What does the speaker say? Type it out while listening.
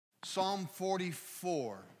Psalm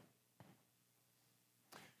 44.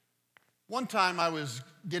 One time I was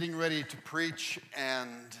getting ready to preach,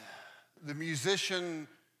 and the musician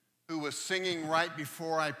who was singing right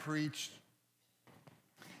before I preached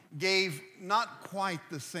gave not quite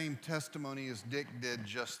the same testimony as Dick did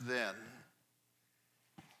just then.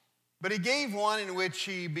 But he gave one in which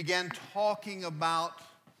he began talking about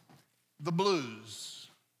the blues,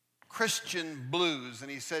 Christian blues. And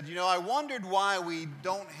he said, I wondered why we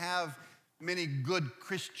don't have many good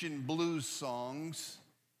Christian blues songs.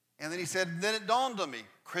 And then he said, then it dawned on me,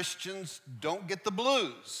 Christians don't get the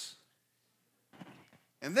blues.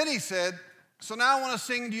 And then he said, so now I want to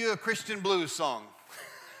sing to you a Christian blues song.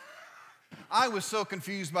 I was so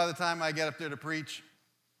confused by the time I got up there to preach.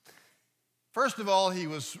 First of all, he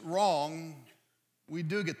was wrong. We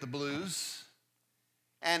do get the blues.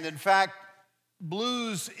 And in fact,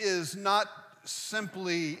 blues is not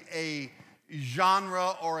simply a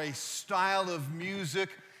genre or a style of music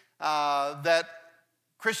that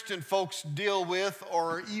Christian folks deal with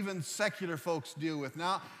or even secular folks deal with.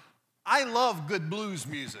 Now, I love good blues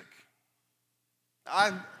music.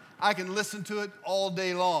 I can listen to it all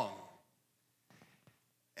day long.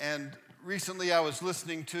 And recently I was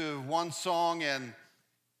listening to one song, and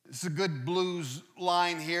it's a good blues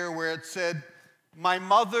line here where it said, my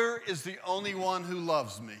mother is the only one who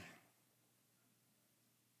loves me.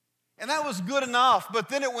 And that was good enough, but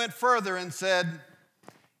then it went further and said,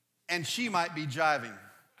 and she might be jiving.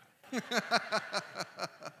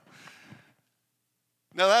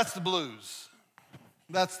 Now that's the blues.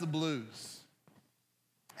 That's the blues.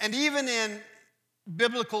 And even in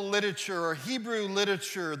biblical literature or Hebrew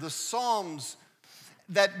literature, the Psalms,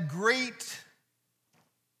 that great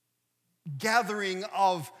gathering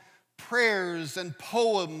of prayers and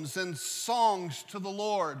poems and songs to the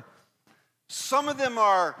Lord. Some of them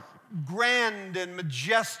are grand and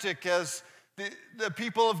majestic as the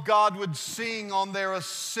people of God would sing on their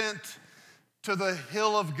ascent to the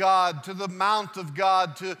hill of God, to the mount of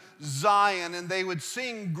God, to Zion, and they would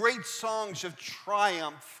sing great songs of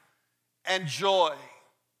triumph and joy.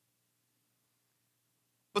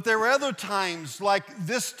 But there were other times, like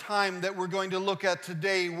this time that we're going to look at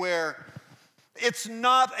today, where it's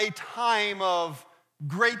not a time of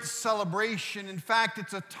great celebration. In fact,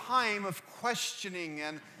 it's a time of questioning,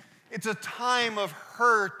 and it's a time of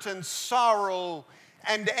hurt and sorrow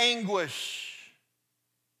and anguish.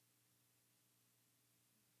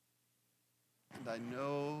 And I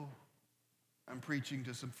know I'm preaching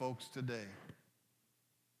to some folks today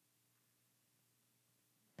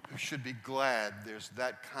who should be glad there's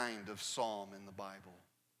that kind of psalm in the Bible.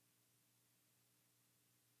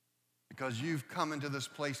 Because you've come into this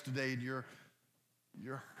place today and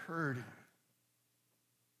you're hurting.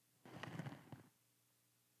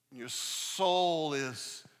 Your soul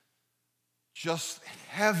is just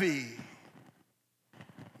heavy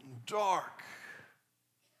and dark.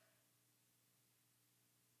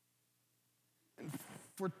 And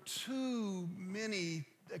for too many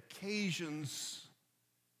occasions,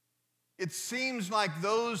 it seems like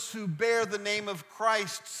those who bear the name of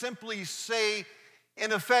Christ simply say,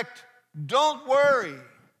 in effect, don't worry,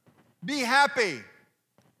 be happy.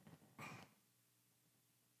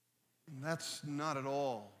 And that's not at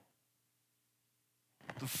all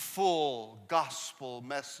the full gospel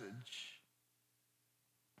message.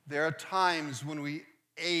 There are times when we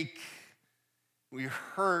ache, we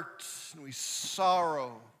hurt, and we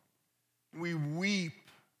sorrow, and we weep.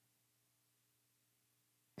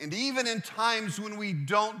 And even in times when we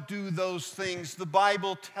don't do those things, the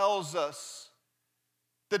Bible tells us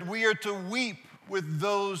that we are to weep with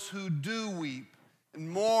those who do weep and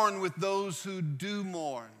mourn with those who do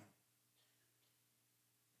mourn.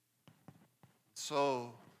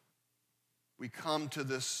 So we come to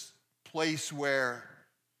this place where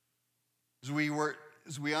as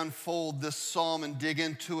we unfold this psalm and dig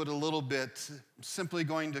into it a little bit, I'm simply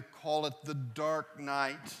going to call it the dark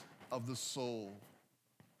night of the soul.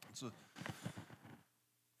 It's a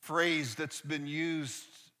phrase that's been used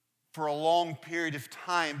for a long period of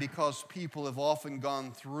time because people have often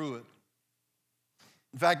gone through it.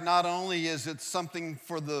 In fact, not only is it something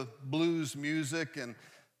for the blues music and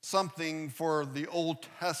something for the Old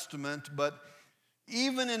Testament, but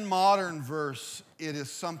even in modern verse, it is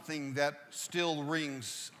something that still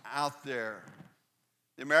rings out there.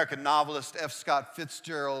 The American novelist F. Scott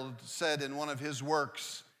Fitzgerald said in one of his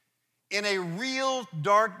works, in a real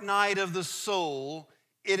dark night of the soul,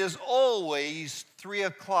 it is always 3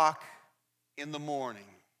 o'clock in the morning.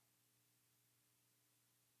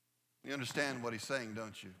 You understand what he's saying,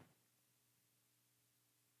 don't you?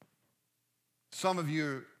 Some of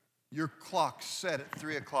you your clock's set at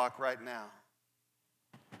 3 o'clock right now.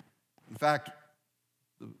 In fact,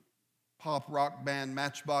 the pop rock band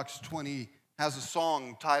Matchbox 20 has a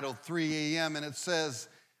song titled 3 a.m. and it says,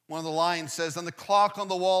 one of the lines says, and the clock on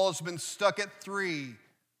the wall has been stuck at 3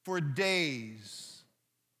 for days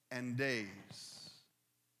and days.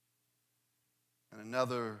 And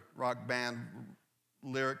another rock band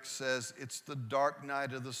lyric says, it's the dark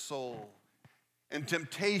night of the soul, and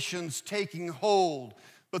temptations taking hold,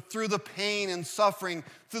 but through the pain and suffering,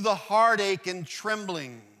 through the heartache and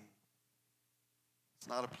trembling, it's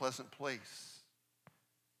not a pleasant place.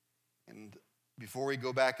 And before we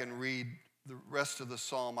go back and read the rest of the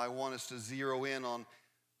psalm, I want us to zero in on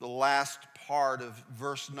the last part of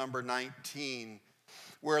verse number 19,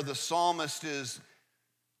 where the psalmist is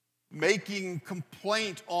making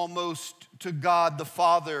complaint almost to God the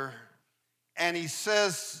Father. And he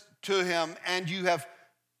says to him, and you have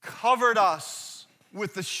covered us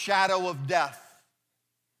with the shadow of death.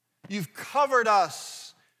 You've covered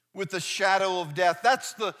us with the shadow of death.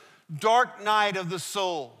 That's the dark night of the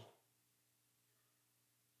soul.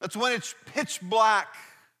 That's when it's pitch black.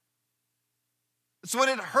 It's when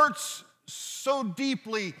it hurts so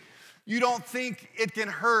deeply you don't think it can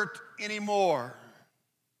hurt anymore.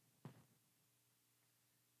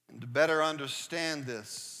 And to better understand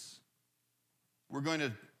this, we're going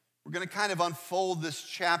to kind of unfold this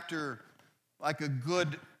chapter like a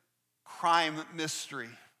good crime mystery.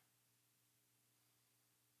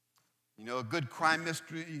 You know, a good crime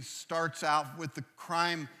mystery starts out with the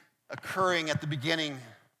crime occurring at the beginning.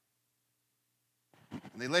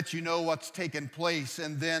 And they let you know what's taken place,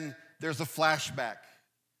 and then there's a flashback.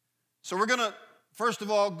 So we're going to, first of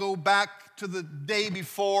all, go back to the day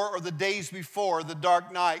before or the days before the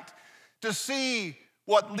dark night to see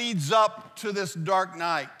what leads up to this dark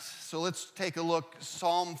night. So let's take a look,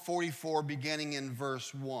 Psalm 44, beginning in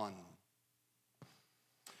verse 1.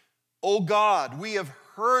 O God, we have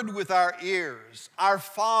heard with our ears, our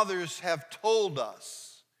fathers have told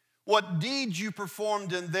us what deeds you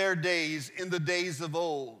performed in their days, in the days of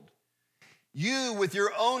old. You, with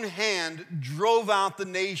your own hand, drove out the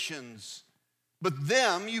nations, but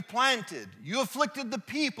them you planted. You afflicted the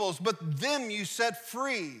peoples, but them you set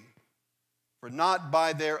free. For not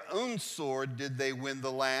by their own sword did they win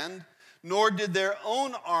the land, nor did their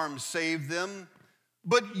own arm save them,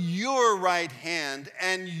 but your right hand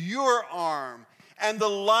and your arm and the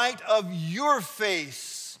light of your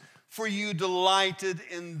face, for you delighted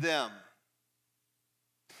in them.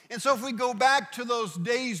 And so if we go back to those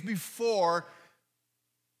days before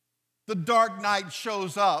the dark night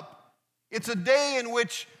shows up, it's a day in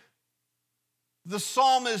which the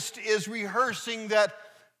psalmist is rehearsing that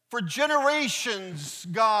for generations,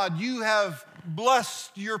 God, you have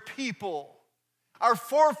blessed your people. Our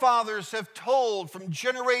forefathers have told from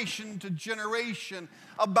generation to generation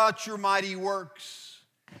about your mighty works.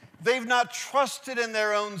 They've not trusted in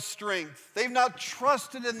their own strength. They've not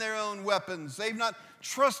trusted in their own weapons. They've not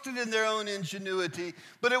trusted in their own ingenuity.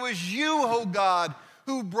 But it was you, oh God,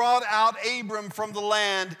 who brought out Abram from the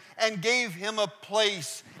land and gave him a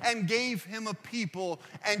place and gave him a people,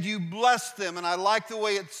 and you blessed them. And I like the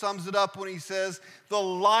way it sums it up when he says, the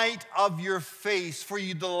light of your face, for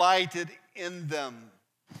you delighted in them.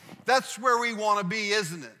 That's where we want to be,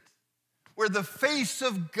 isn't it? Where the face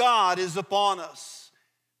of God is upon us.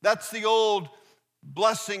 That's the old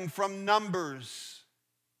blessing from Numbers,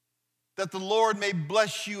 that the Lord may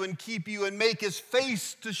bless you and keep you and make his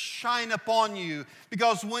face to shine upon you.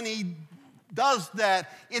 Because when he does that,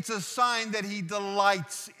 it's a sign that he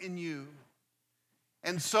delights in you.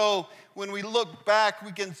 And so when we look back,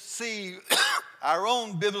 we can see our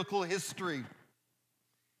own biblical history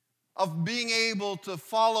of being able to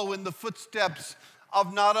follow in the footsteps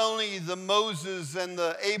of not only the Moses and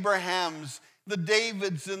the Abrahams, the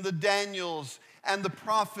Davids and the Daniels and the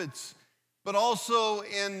prophets, but also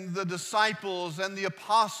in the disciples and the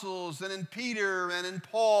apostles and in Peter and in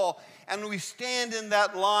Paul. And we stand in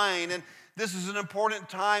that line. And this is an important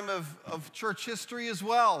time of church history as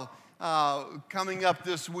well, coming up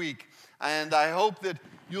this week. And I hope that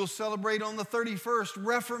you'll celebrate on the 31st,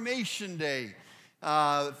 Reformation Day.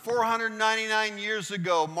 499 years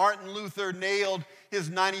ago, Martin Luther nailed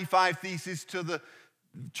his 95 Theses to the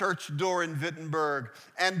church door in Wittenberg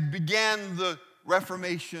and began the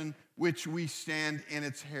Reformation, which we stand in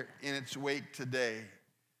its wake today.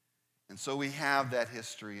 And so we have that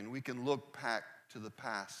history, and we can look back to the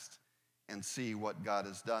past and see what God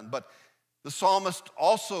has done. But the psalmist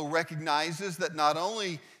also recognizes that not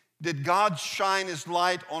only did God shine his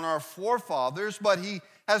light on our forefathers, but he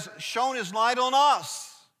has shown his light on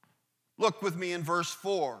us. Look with me in verse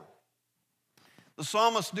 4. The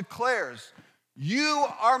psalmist declares, "You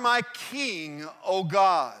are my king, O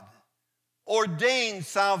God. Ordain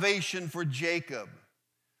salvation for Jacob.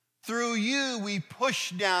 Through you we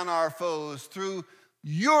push down our foes. Through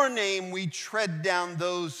your name we tread down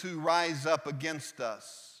those who rise up against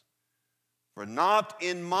us. For not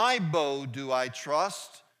in my bow do I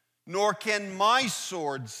trust, nor can my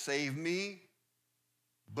sword save me.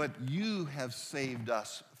 But you have saved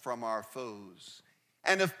us from our foes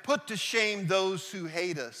and have put to shame those who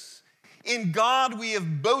hate us. In God we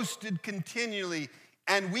have boasted continually,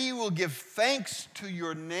 and we will give thanks to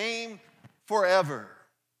your name forever."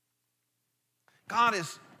 God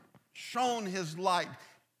has shone his light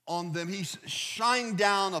on them. He's shined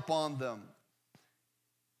down upon them.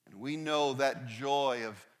 And we know that joy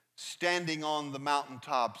of standing on the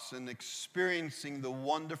mountaintops and experiencing the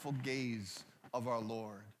wonderful gaze of our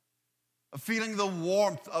Lord, of feeling the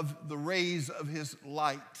warmth of the rays of his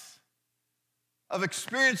light, of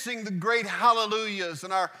experiencing the great hallelujahs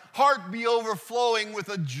and our heart be overflowing with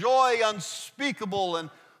a joy unspeakable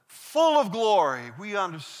and full of glory. We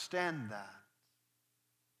understand that.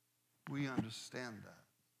 We understand that.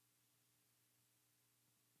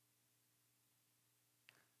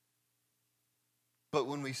 But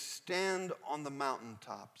when we stand on the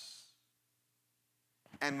mountaintops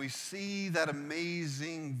and we see that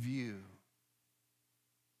amazing view,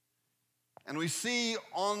 and we see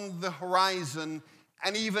on the horizon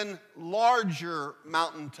an even larger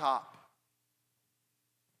mountaintop,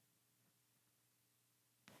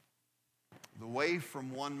 the way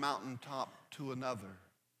from one mountaintop to another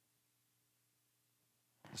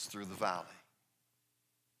is through the valley.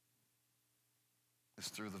 It's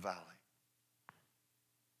through the valley.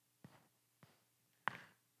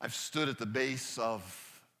 I've stood at the base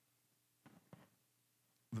of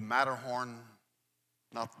the Matterhorn,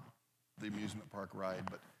 not the amusement park ride,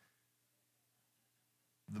 but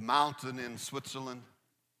the mountain in Switzerland.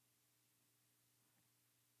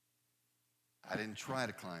 I didn't try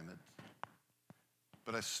to climb it,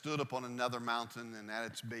 but I stood up on another mountain and at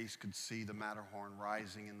its base could see the Matterhorn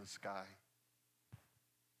rising in the sky.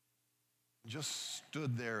 Just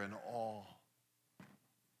stood there in awe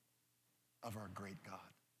of our great God.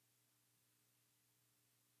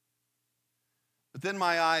 But then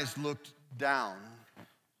my eyes looked down,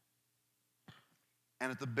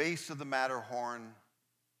 and at the base of the Matterhorn,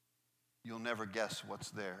 you'll never guess what's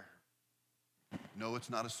there. No, it's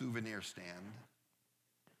not a souvenir stand.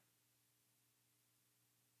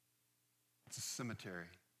 It's a cemetery.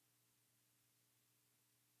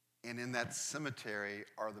 And in that cemetery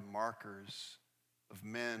are the markers of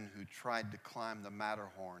men who tried to climb the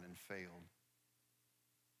Matterhorn and failed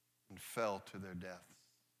and fell to their deaths.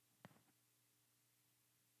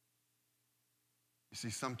 You see,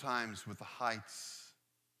 sometimes with the heights,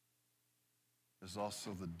 there's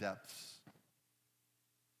also the depths.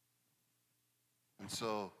 And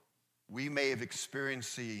so we may have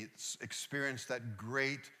experienced that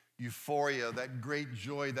great euphoria, that great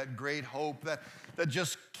joy, that great hope that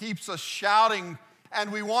just keeps us shouting,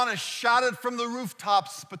 and we want to shout it from the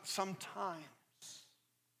rooftops, but sometimes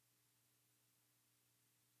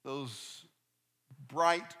those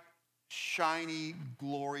bright, shiny,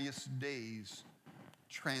 glorious days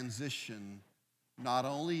transition not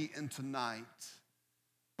only into night,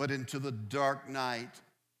 but into the dark night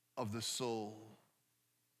of the soul.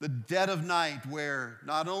 The dead of night where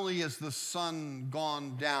not only is the sun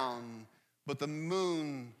gone down, but the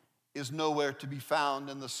moon is nowhere to be found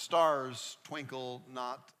and the stars twinkle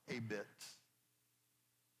not a bit.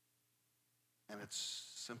 And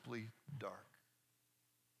it's simply dark.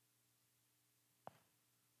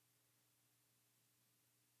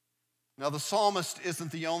 Now, the psalmist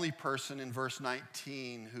isn't the only person in verse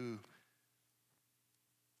 19 who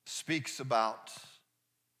speaks about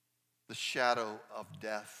the shadow of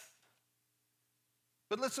death.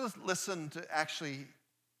 But let's just listen to actually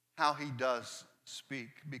how he does speak,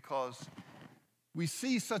 because we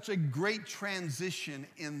see such a great transition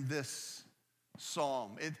in this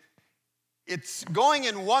psalm. It's going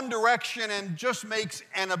in one direction and just makes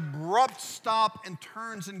an abrupt stop and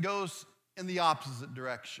turns and goes in the opposite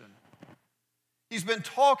direction. He's been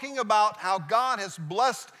talking about how God has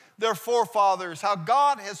blessed their forefathers, how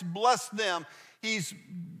God has blessed them. He's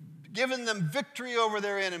given them victory over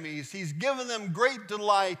their enemies. He's given them great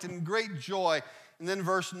delight and great joy. And then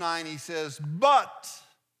verse 9, he says, "But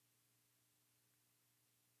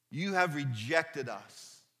you have rejected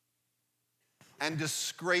us and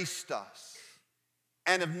disgraced us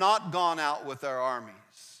and have not gone out with our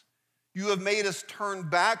armies. You have made us turn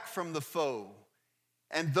back from the foe,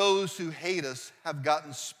 and those who hate us have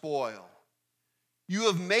gotten spoil. You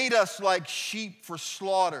have made us like sheep for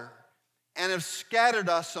slaughter and have scattered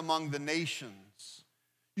us among the nations.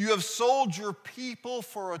 You have sold your people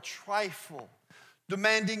for a trifle,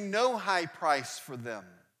 demanding no high price for them.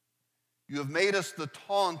 You have made us the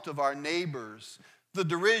taunt of our neighbors, the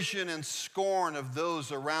derision and scorn of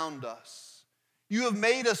those around us. You have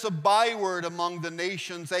made us a byword among the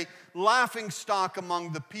nations, a laughingstock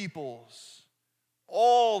among the peoples.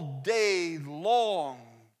 All day long,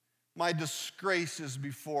 my disgrace is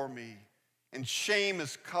before me, and shame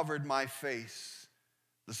has covered my face.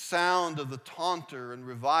 The sound of the taunter and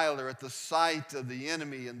reviler at the sight of the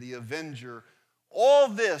enemy and the avenger, all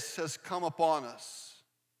this has come upon us,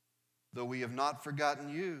 though we have not forgotten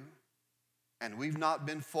you, and we've not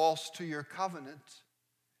been false to your covenant.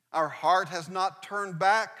 Our heart has not turned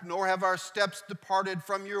back, nor have our steps departed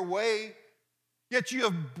from your way. Yet you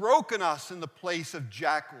have broken us in the place of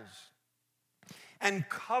jackals and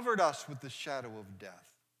covered us with the shadow of death.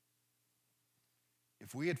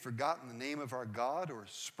 If we had forgotten the name of our God or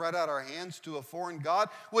spread out our hands to a foreign God,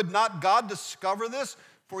 would not God discover this?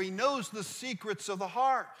 For he knows the secrets of the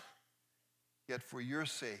heart. Yet for your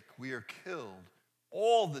sake we are killed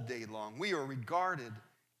all the day long. We are regarded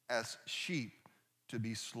as sheep to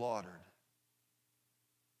be slaughtered.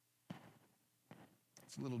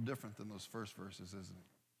 It's a little different than those first verses, isn't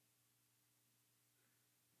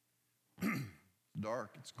it?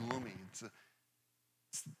 Dark, it's gloomy.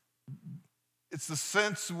 It's the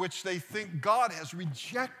sense in which they think God has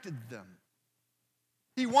rejected them.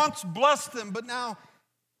 He once blessed them, but now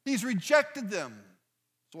he's rejected them.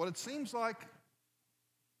 That's what it seems like.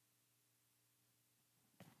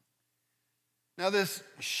 Now, this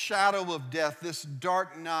shadow of death, this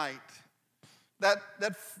dark night, that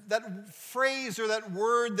phrase or that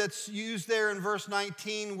word that's used there in verse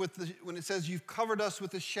 19 when it says, you've covered us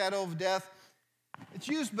with the shadow of death, it's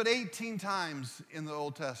used but 18 times in the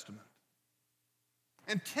Old Testament.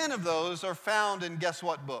 And 10 of those are found in guess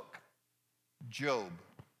what book? Job.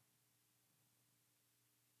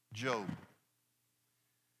 Job.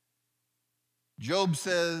 Job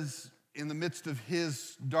says, in the midst of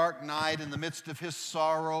his dark night, in the midst of his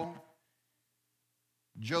sorrow,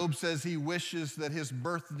 Job says he wishes that his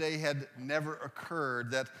birthday had never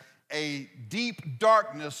occurred, that a deep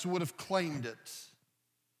darkness would have claimed it.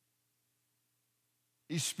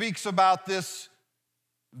 He speaks about this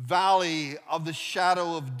valley of the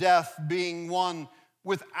shadow of death being one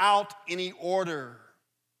without any order.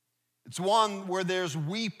 It's one where there's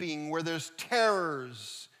weeping, where there's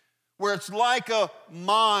terrors, where it's like a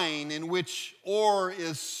mine in which ore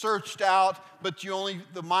is searched out, but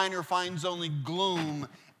the miner finds only gloom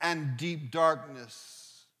and deep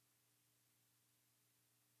darkness.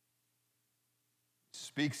 He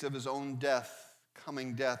speaks of his own death,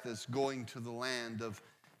 coming death, as going to the land of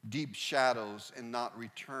deep shadows and not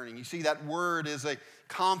returning. You see, that word is a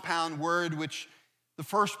compound word, which the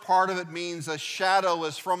first part of it means a shadow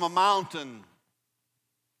is from a mountain.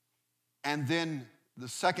 And then the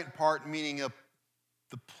second part meaning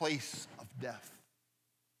the place of death.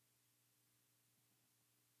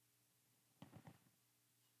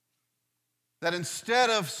 That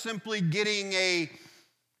instead of simply getting a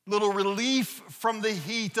little relief from the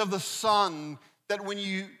heat of the sun, that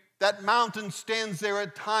when that mountain stands there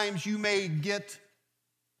at times, you may get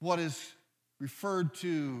what is referred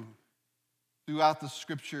to throughout the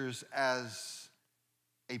scriptures as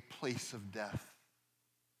a place of death.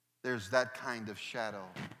 There's that kind of shadow.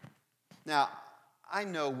 Now, I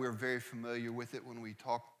know we're very familiar with it when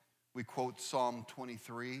we quote Psalm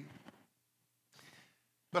 23.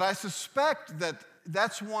 But I suspect that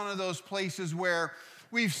that's one of those places where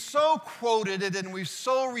we've so quoted it and we've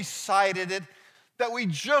so recited it that we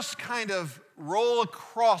just kind of roll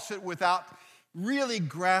across it without really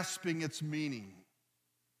grasping its meaning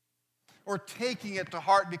or taking it to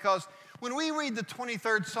heart. Because when we read the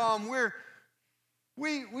 23rd Psalm,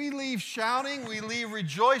 we leave shouting, we leave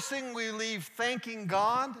rejoicing, we leave thanking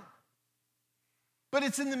God. But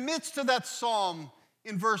it's in the midst of that psalm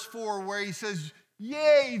in verse 4 where he says,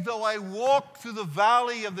 yea, though I walk through the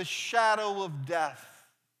valley of the shadow of death,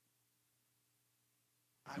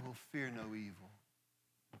 I will fear no evil.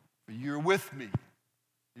 For you're with me,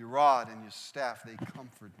 your rod and your staff, they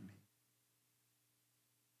comfort me.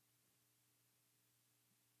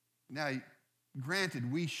 Now,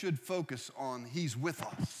 granted, we should focus on he's with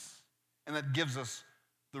us, and that gives us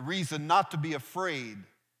the reason not to be afraid.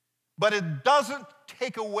 But it doesn't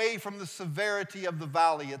take away from the severity of the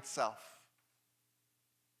valley itself.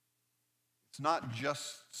 It's not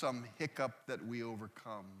just some hiccup that we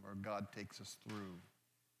overcome or God takes us through.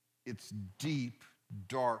 It's deep,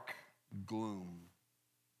 dark gloom.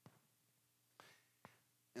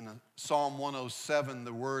 In Psalm 107,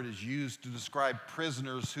 the word is used to describe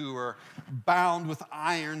prisoners who are bound with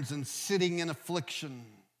irons and sitting in affliction.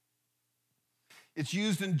 It's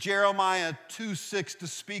used in Jeremiah 2:6 to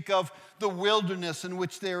speak of the wilderness in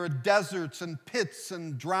which there are deserts and pits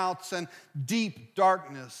and droughts and deep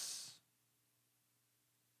darkness.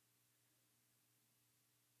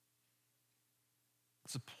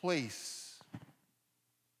 It's a place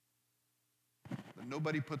that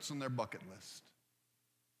nobody puts on their bucket list.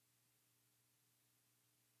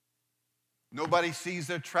 Nobody sees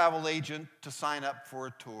their travel agent to sign up for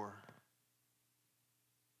a tour.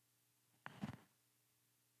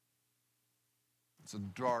 It's a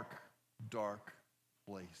dark, dark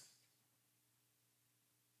place.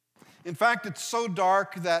 In fact, it's so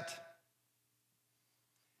dark that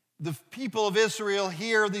the people of Israel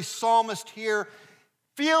here, the psalmist here,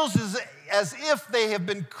 feels as if they have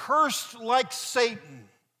been cursed like Satan.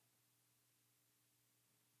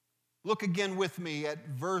 Look again with me at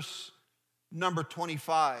verse number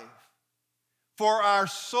 25. For our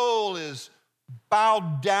soul is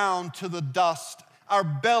bowed down to the dust. Our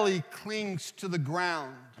belly clings to the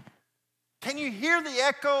ground. Can you hear the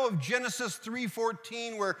echo of Genesis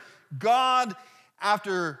 3:14 where God,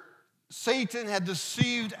 after Satan had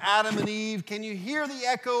deceived Adam and Eve, can you hear the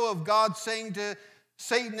echo of God saying to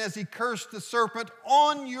Satan as he cursed the serpent,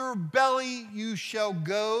 "On your belly you shall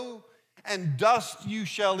go, and dust you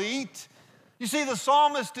shall eat"? You see, the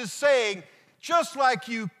psalmist is saying, just like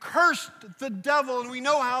you cursed the devil, and we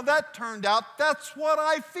know how that turned out, that's what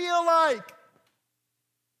I feel like.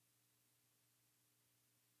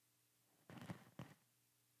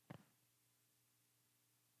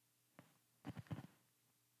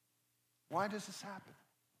 Why does this happen?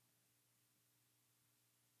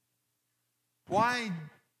 Why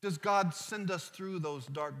does God send us through those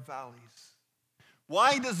dark valleys?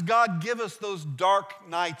 Why does God give us those dark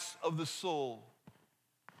nights of the soul?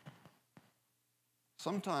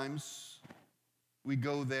 Sometimes we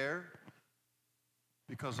go there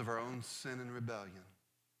because of our own sin and rebellion.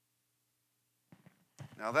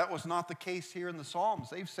 Now, that was not the case here in the Psalms.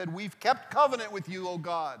 They've said, we've kept covenant with you, O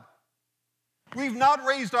God. We've not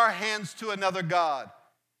raised our hands to another God.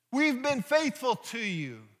 We've been faithful to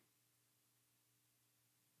you.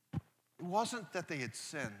 It wasn't that they had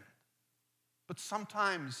sinned, but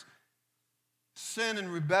sometimes sin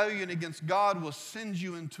and rebellion against God will send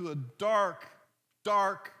you into a dark,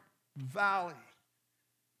 dark valley.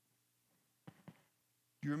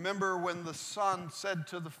 You remember when the son said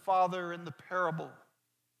to the father in the parable,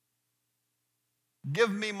 "Give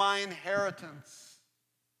me my inheritance."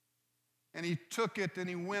 And he took it and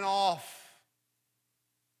he went off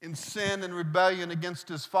in sin and rebellion against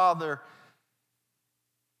his father.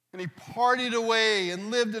 And he partied away and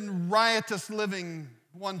lived in riotous living,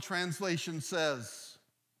 one translation says,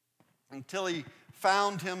 until he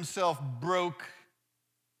found himself broke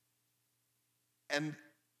and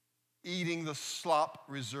eating the slop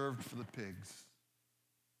reserved for the pigs.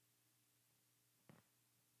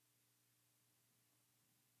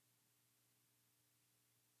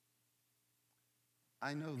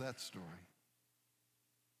 I know that story.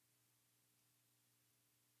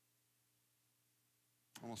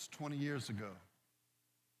 Almost 20 years ago,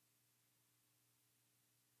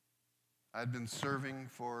 I'd been serving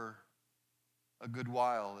for a good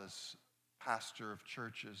while as pastor of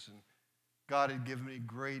churches, and God had given me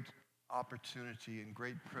great opportunity and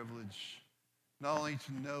great privilege not only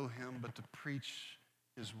to know him, but to preach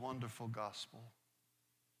his wonderful gospel.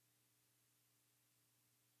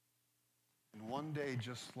 And one day,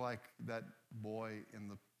 just like that boy in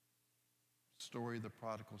the story of the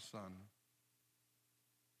prodigal son,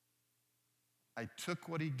 I took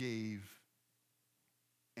what he gave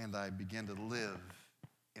and I began to live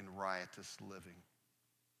in riotous living.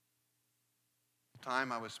 At the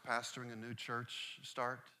time I was pastoring a new church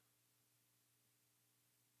start.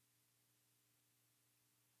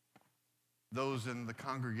 Those in the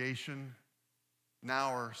congregation now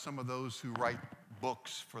are some of those who write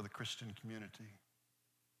books for the Christian community.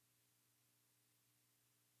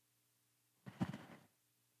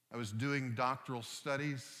 I was doing doctoral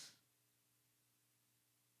studies,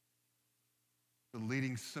 the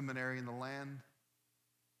leading seminary in the land,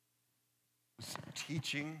 was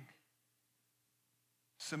teaching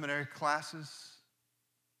seminary classes.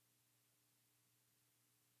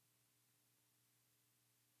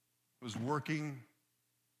 Was working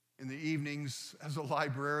in the evenings as a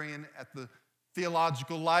librarian at the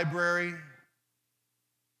theological library.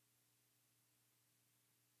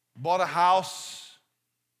 Bought a house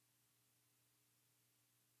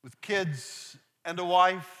with kids and a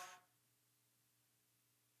wife.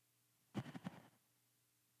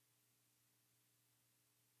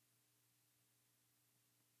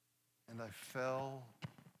 And I fell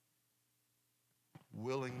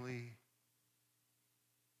willingly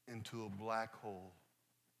into a black hole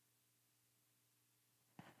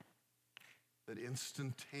that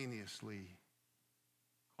instantaneously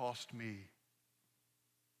cost me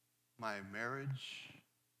my marriage,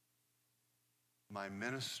 my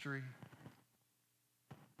ministry,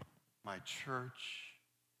 my church,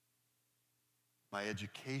 my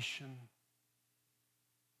education,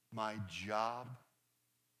 my job.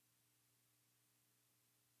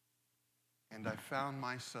 And I found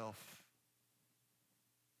myself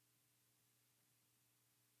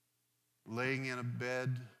laying in a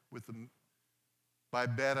bed with by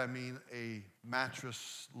bed I mean a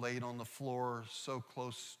mattress laid on the floor so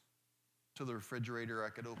close to the refrigerator I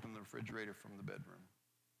could open the refrigerator from the bedroom.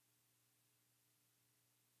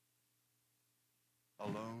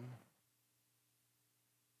 Alone.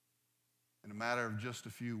 In a matter of just a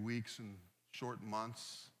few weeks and short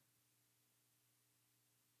months,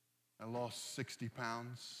 I lost 60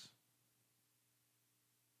 pounds.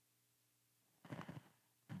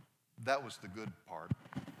 That was the good part.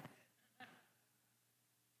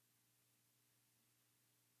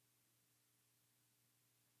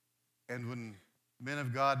 And when men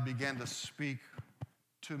of God began to speak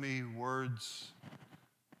to me words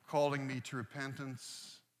calling me to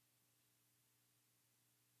repentance,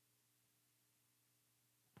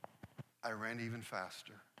 I ran even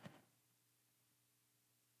faster.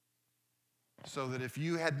 So that if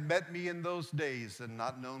you had met me in those days and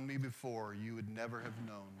not known me before, you would never have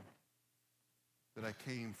known that I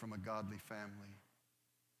came from a godly family,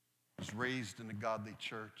 was raised in a godly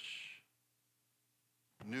church,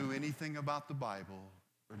 knew anything about the Bible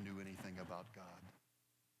or knew anything about God.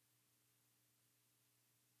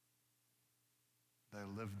 That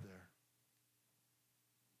I lived there.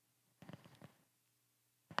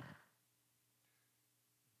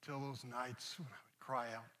 Till those nights when I would cry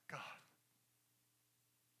out, God,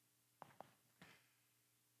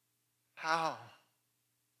 how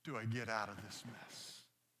do I get out of this mess?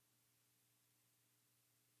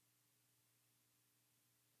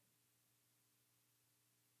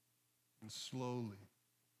 And slowly,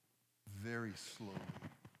 very slowly,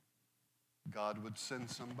 God would send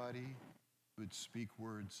somebody who would speak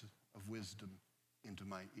words of wisdom into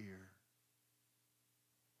my ear.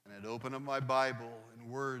 And I'd open up my Bible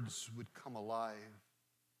and words would come alive.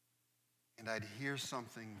 And I'd hear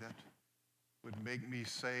something that would make me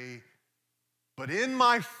say, but in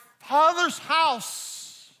my Father's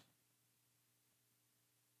house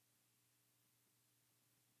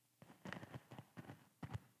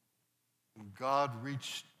and God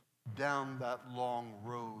reached down that long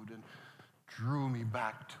road and drew me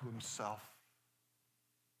back to himself.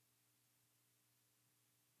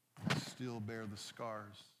 I still bear the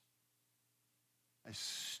scars. I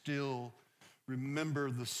still remember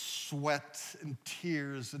the sweat and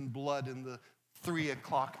tears and blood in the 3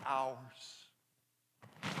 o'clock hours.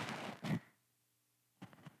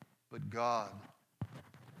 But God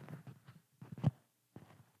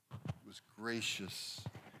was gracious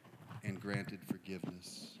and granted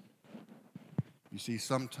forgiveness. You see,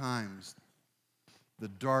 sometimes the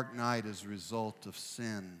dark night is a result of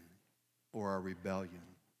sin or our rebellion.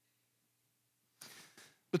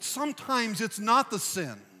 But sometimes it's not the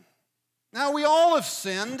sin. Now, we all have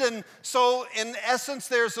sinned, and so in essence,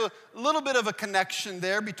 there's a little bit of a connection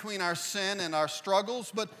there between our sin and our struggles,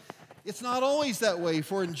 but it's not always that way.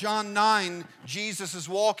 For in John 9, Jesus is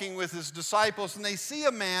walking with his disciples, and they see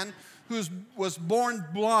a man who was born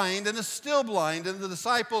blind and is still blind. And the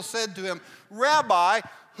disciples said to him, Rabbi,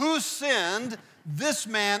 who sinned, this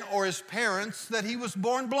man or his parents, that he was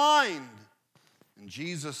born blind? And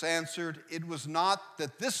Jesus answered, it was not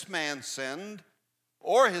that this man sinned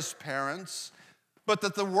or his parents, but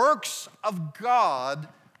that the works of God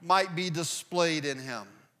might be displayed in him.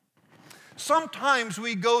 Sometimes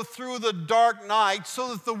we go through the dark night so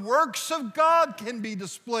that the works of God can be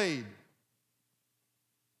displayed.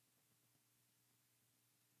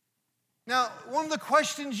 Now, one of the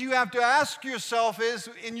questions you have to ask yourself is,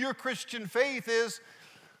 in your Christian faith is,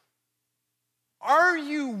 are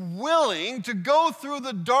you willing to go through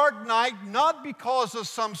the dark night not because of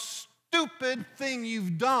some stupid thing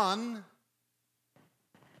you've done,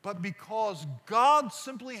 but because God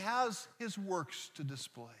simply has his works to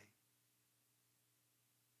display?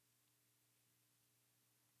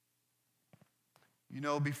 You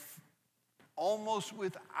know, almost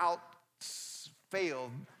without fail,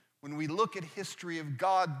 when we look at history of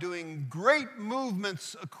God doing great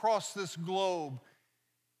movements across this globe,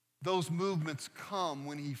 those movements come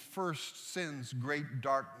when he first sends great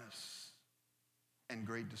darkness and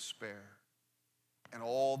great despair. And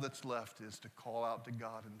all that's left is to call out to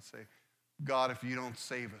God and say, God, if you don't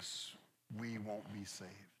save us, we won't be saved.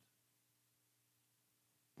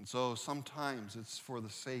 And so sometimes it's for the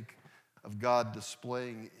sake of God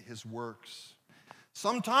displaying his works.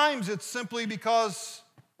 Sometimes it's simply because,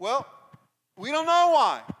 well, we don't know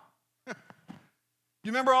why. Do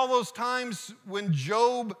you remember all those times when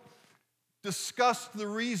Job discussed the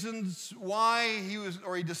reasons why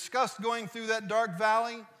he discussed going through that dark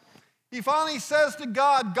valley? He finally says to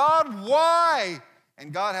God, God, why?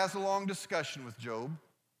 And God has a long discussion with Job.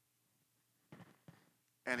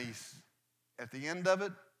 And at the end of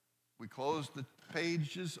it, we close the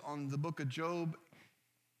pages on the book of Job.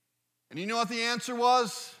 And you know what the answer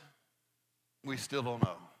was? We still don't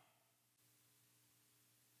know.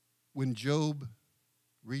 When Job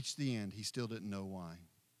reached the end, he still didn't know why.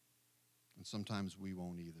 And sometimes we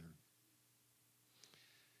won't either.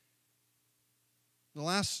 The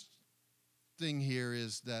last thing here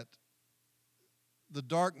is that the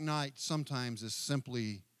dark night sometimes is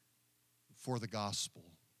simply for the gospel.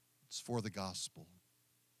 It's for the gospel.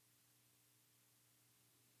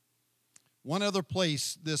 One other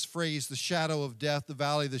place this phrase, the shadow of death, the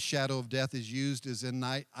valley of the shadow of death, is used is in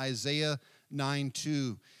Isaiah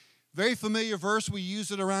 9:2. Very familiar verse. We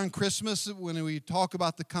use it around Christmas when we talk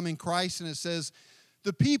about the coming Christ, and it says,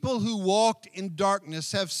 the people who walked in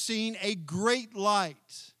darkness have seen a great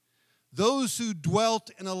light. Those who dwelt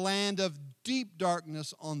in a land of deep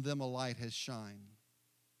darkness, on them a light has shone.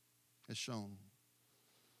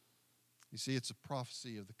 You see, it's a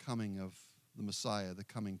prophecy of the coming of the Messiah, the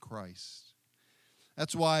coming Christ.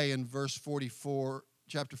 That's why in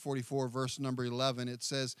chapter 44, verse number 11, it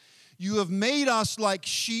says, you have made us like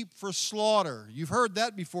sheep for slaughter. You've heard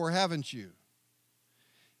that before, haven't you?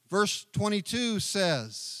 Verse 22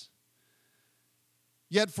 says,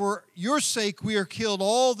 yet for your sake we are killed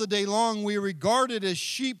all the day long. We are regarded as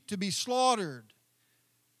sheep to be slaughtered.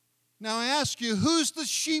 Now I ask you, who's the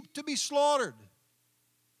sheep to be slaughtered?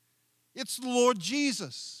 It's the Lord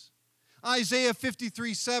Jesus. Isaiah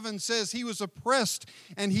 53:7 says, he was oppressed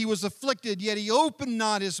and he was afflicted, yet he opened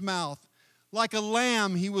not his mouth. Like a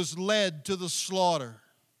lamb he was led to the slaughter.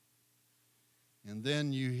 And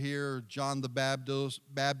then you hear John the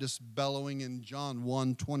Baptist bellowing in John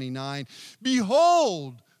 1:29,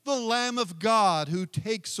 behold, the Lamb of God who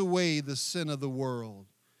takes away the sin of the world.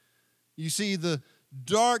 You see, the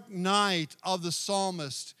dark night of the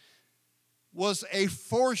psalmist was a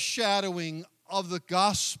foreshadowing of the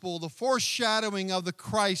gospel, the foreshadowing of the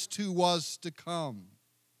Christ who was to come.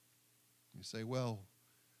 You say, well,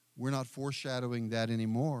 we're not foreshadowing that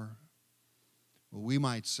anymore. Well, we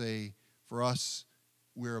might say, for us,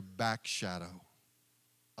 we're a back shadow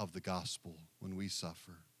of the gospel when we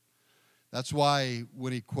suffer. That's why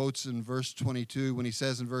when he quotes in verse 22, when he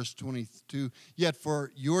says in verse 22, yet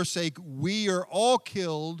for your sake we are all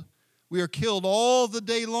killed. We are killed all the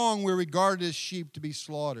day long. We're regarded as sheep to be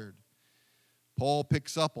slaughtered. Paul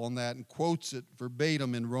picks up on that and quotes it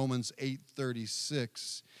verbatim in Romans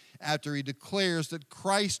 8:36 after he declares that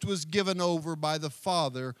Christ was given over by the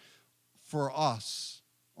Father for us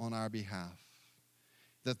on our behalf.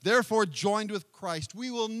 That therefore, joined with Christ, we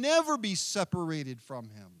will never be separated from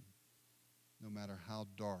him, no matter how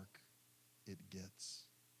dark it gets.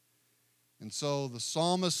 And so the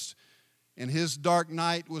psalmist in his dark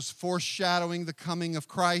night was foreshadowing the coming of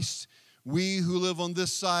Christ. We who live on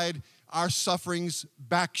this side, our sufferings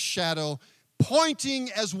backshadow,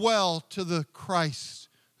 pointing as well to the Christ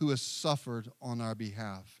who has suffered on our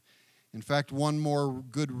behalf. In fact, one more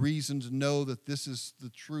good reason to know that this is the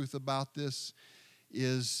truth about this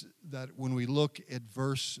is that when we look at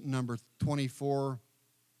verse number 24,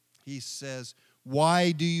 he says,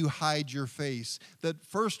 why do you hide your face? That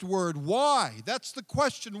first word, why? That's the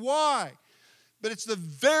question, why? But it's the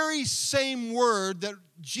very same word that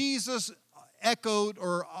Jesus echoed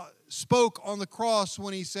or spoke on the cross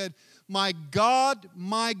when he said, my God,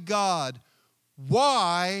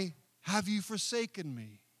 why have you forsaken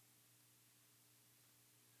me?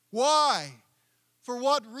 Why? For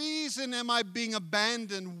what reason am I being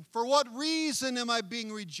abandoned? For what reason am I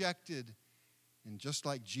being rejected? And just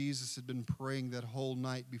like Jesus had been praying that whole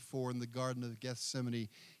night before in the Garden of Gethsemane,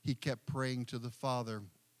 he kept praying to the Father.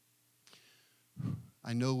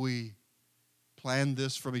 I know we planned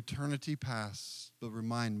this from eternity past, but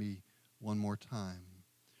remind me one more time.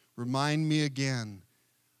 Remind me again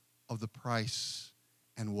of the price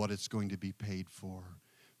and what it's going to be paid for.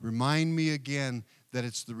 Remind me again that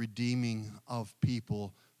it's the redeeming of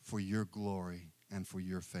people for your glory and for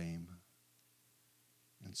your fame.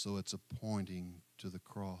 And so it's a pointing to the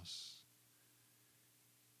cross.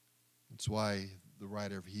 That's why the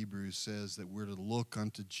writer of Hebrews says that we're to look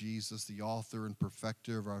unto Jesus, the author and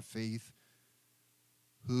perfecter of our faith,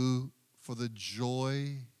 who for the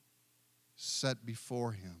joy set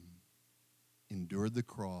before him endured the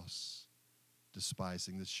cross,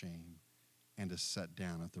 despising the shame, and is set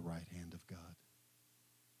down at the right hand of God.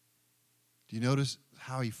 Do you notice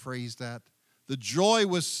how he phrased that? The joy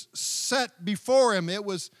was set before him. It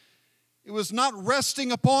was not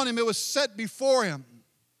resting upon him. It was set before him.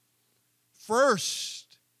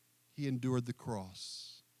 First, he endured the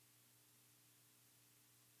cross.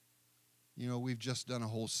 You know, we've just done a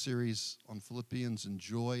whole series on Philippians and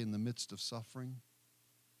joy in the midst of suffering.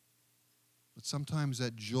 But sometimes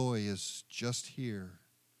that joy is just here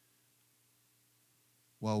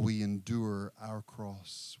while we endure our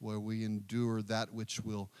cross, where we endure that which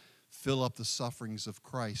will fill up the sufferings of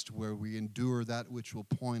Christ, where we endure that which will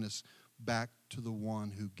point us back to the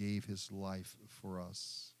one who gave his life for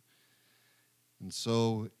us. And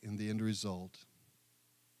so, in the end result,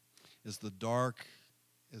 as dark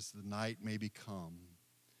as the night may become,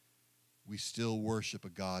 we still worship a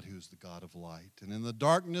God who's the God of light. And in the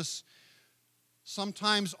darkness,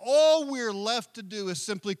 sometimes all we're left to do is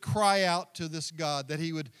simply cry out to this God that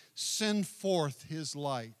he would send forth his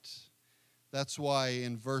light. That's why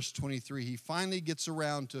in verse 23, he finally gets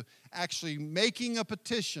around to actually making a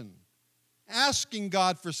petition, asking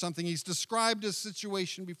God for something. He's described his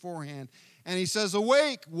situation beforehand. And he says,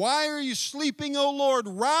 "Awake, why are you sleeping, O Lord?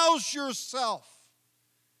 Rouse yourself."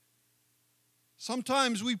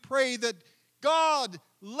 Sometimes we pray that, God,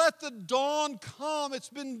 let the dawn come. It's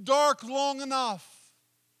been dark long enough.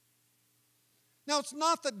 Now, it's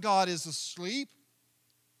not that God is asleep,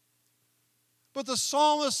 but the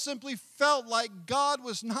psalmist simply felt like God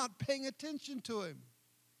was not paying attention to him.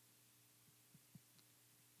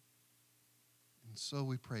 And so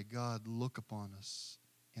we pray, God, look upon us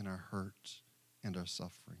in our hurt and our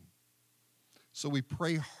suffering. So we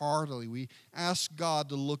pray heartily. We ask God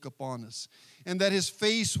to look upon us and that his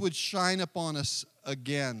face would shine upon us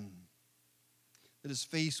again. That his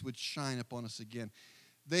face would shine upon us again.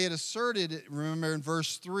 They had asserted, remember in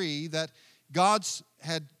verse 3, that God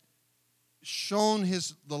had shown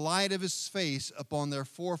the light of his face upon their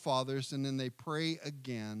forefathers, and then they pray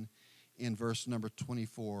again in verse number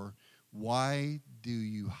 24, "Why do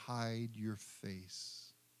you hide your face?"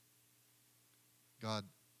 God,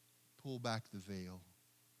 pull back the veil.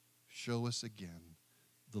 Show us again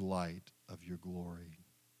the light of your glory.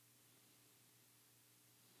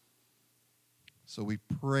 So we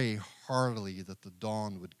pray heartily that the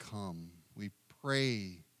dawn would come. We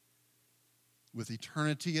pray with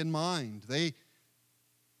eternity in mind. They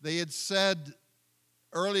had said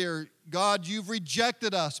earlier, God, you've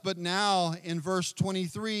rejected us. But now in verse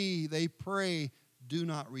 23, they pray, do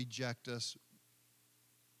not reject us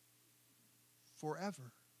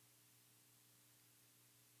forever.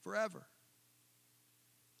 Forever.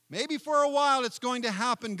 Maybe for a while it's going to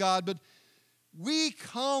happen, God, but we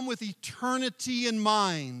come with eternity in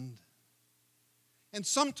mind. And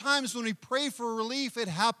sometimes when we pray for relief, it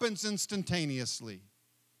happens instantaneously.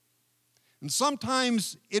 And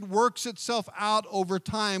sometimes it works itself out over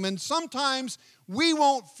time. And sometimes we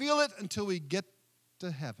won't feel it until we get to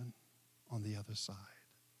heaven on the other side.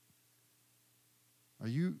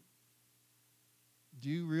 Do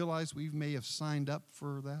you realize we may have signed up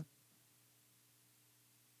for that?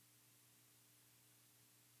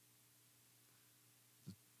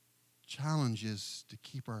 The challenge is to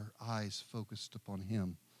keep our eyes focused upon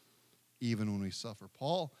him, even when we suffer.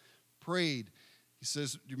 Paul prayed. He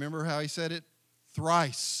says, do you remember how he said it?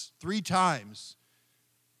 Thrice, 3 times,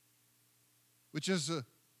 which is an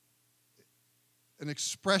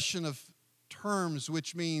expression of terms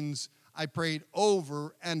which means I prayed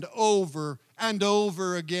over and over and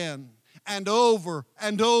over again, and over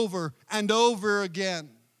and over and over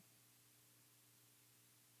again.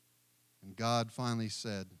 And God finally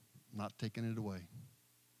said, not taking it away,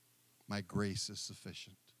 my grace is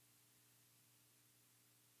sufficient.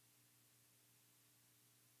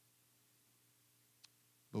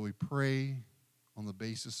 But we pray on the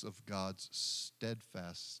basis of God's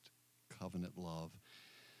steadfast covenant love.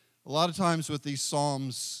 A lot of times with these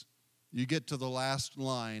Psalms, you get to the last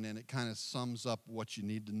line and it kind of sums up what you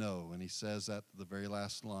need to know. And he says at the very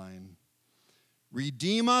last line,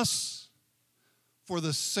 redeem us for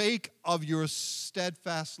the sake of your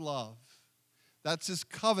steadfast love. That's his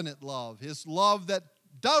covenant love, his love that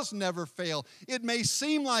does never fail. It may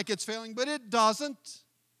seem like it's failing, but it doesn't.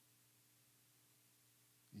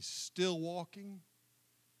 He's still walking.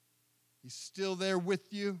 He's still there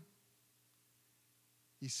with you.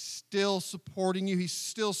 He's still supporting you. He's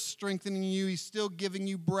still strengthening you. He's still giving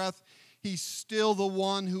you breath. He's still the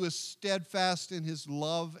one who is steadfast in His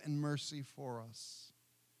love and mercy for us.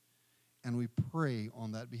 And we pray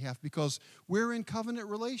on that behalf because we're in covenant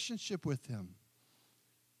relationship with Him.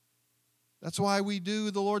 That's why we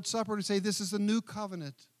do the Lord's Supper and say this is a new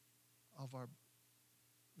covenant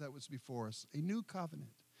that was before us. A new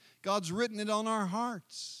covenant. God's written it on our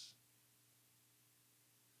hearts.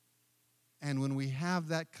 And when we have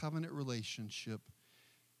that covenant relationship,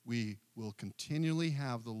 we will continually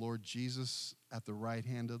have the Lord Jesus at the right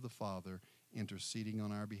hand of the Father interceding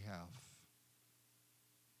on our behalf.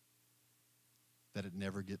 That it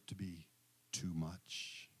never get to be too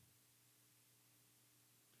much.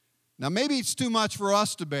 Now, maybe it's too much for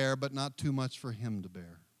us to bear, but not too much for Him to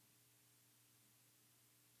bear.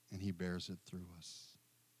 And He bears it through us,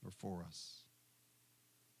 or for us.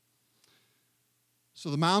 So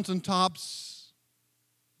the mountaintops,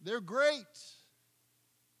 they're great.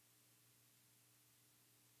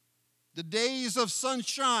 The days of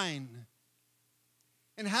sunshine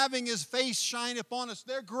and having His face shine upon us,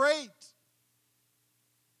 they're great.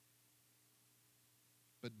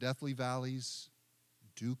 But deathly valleys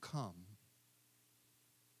do come.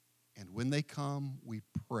 And when they come, we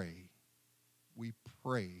pray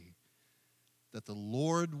that the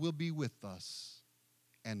Lord will be with us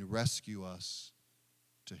and rescue us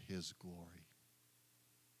to His glory.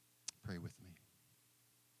 Pray with me.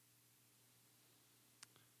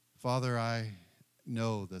 Father, I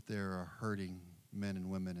know that there are hurting men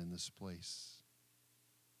and women in this place.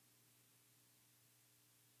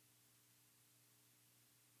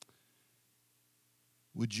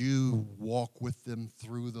 Would you walk with them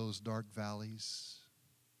through those dark valleys?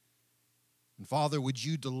 And Father, would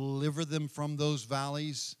you deliver them from those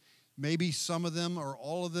valleys? Maybe some of them or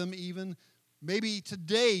all of them even. Maybe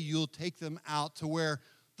today you'll take them out to where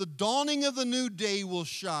the dawning of the new day will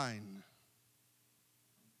shine.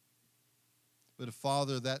 But if,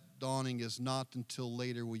 Father, that dawning is not until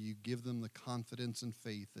later, will you give them the confidence and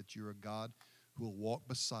faith that you're a God who will walk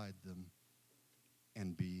beside them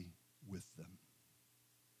and be with them.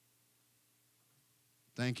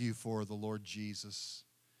 Thank you for the Lord Jesus,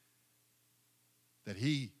 that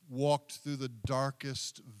He walked through the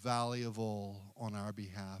darkest valley of all on our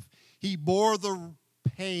behalf. He bore the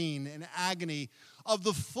pain and agony of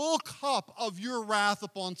the full cup of your wrath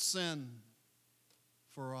upon sin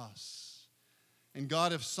for us. And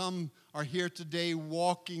God, if some are here today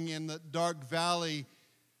walking in the dark valley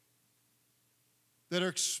that are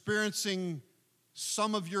experiencing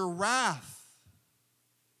some of your wrath,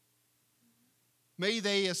 may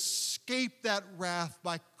they escape that wrath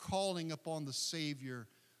by calling upon the Savior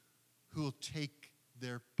who will take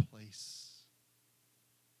their place.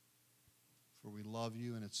 For we love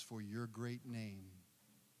you, and it's for your great name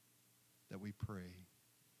that we pray.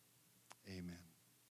 Amen.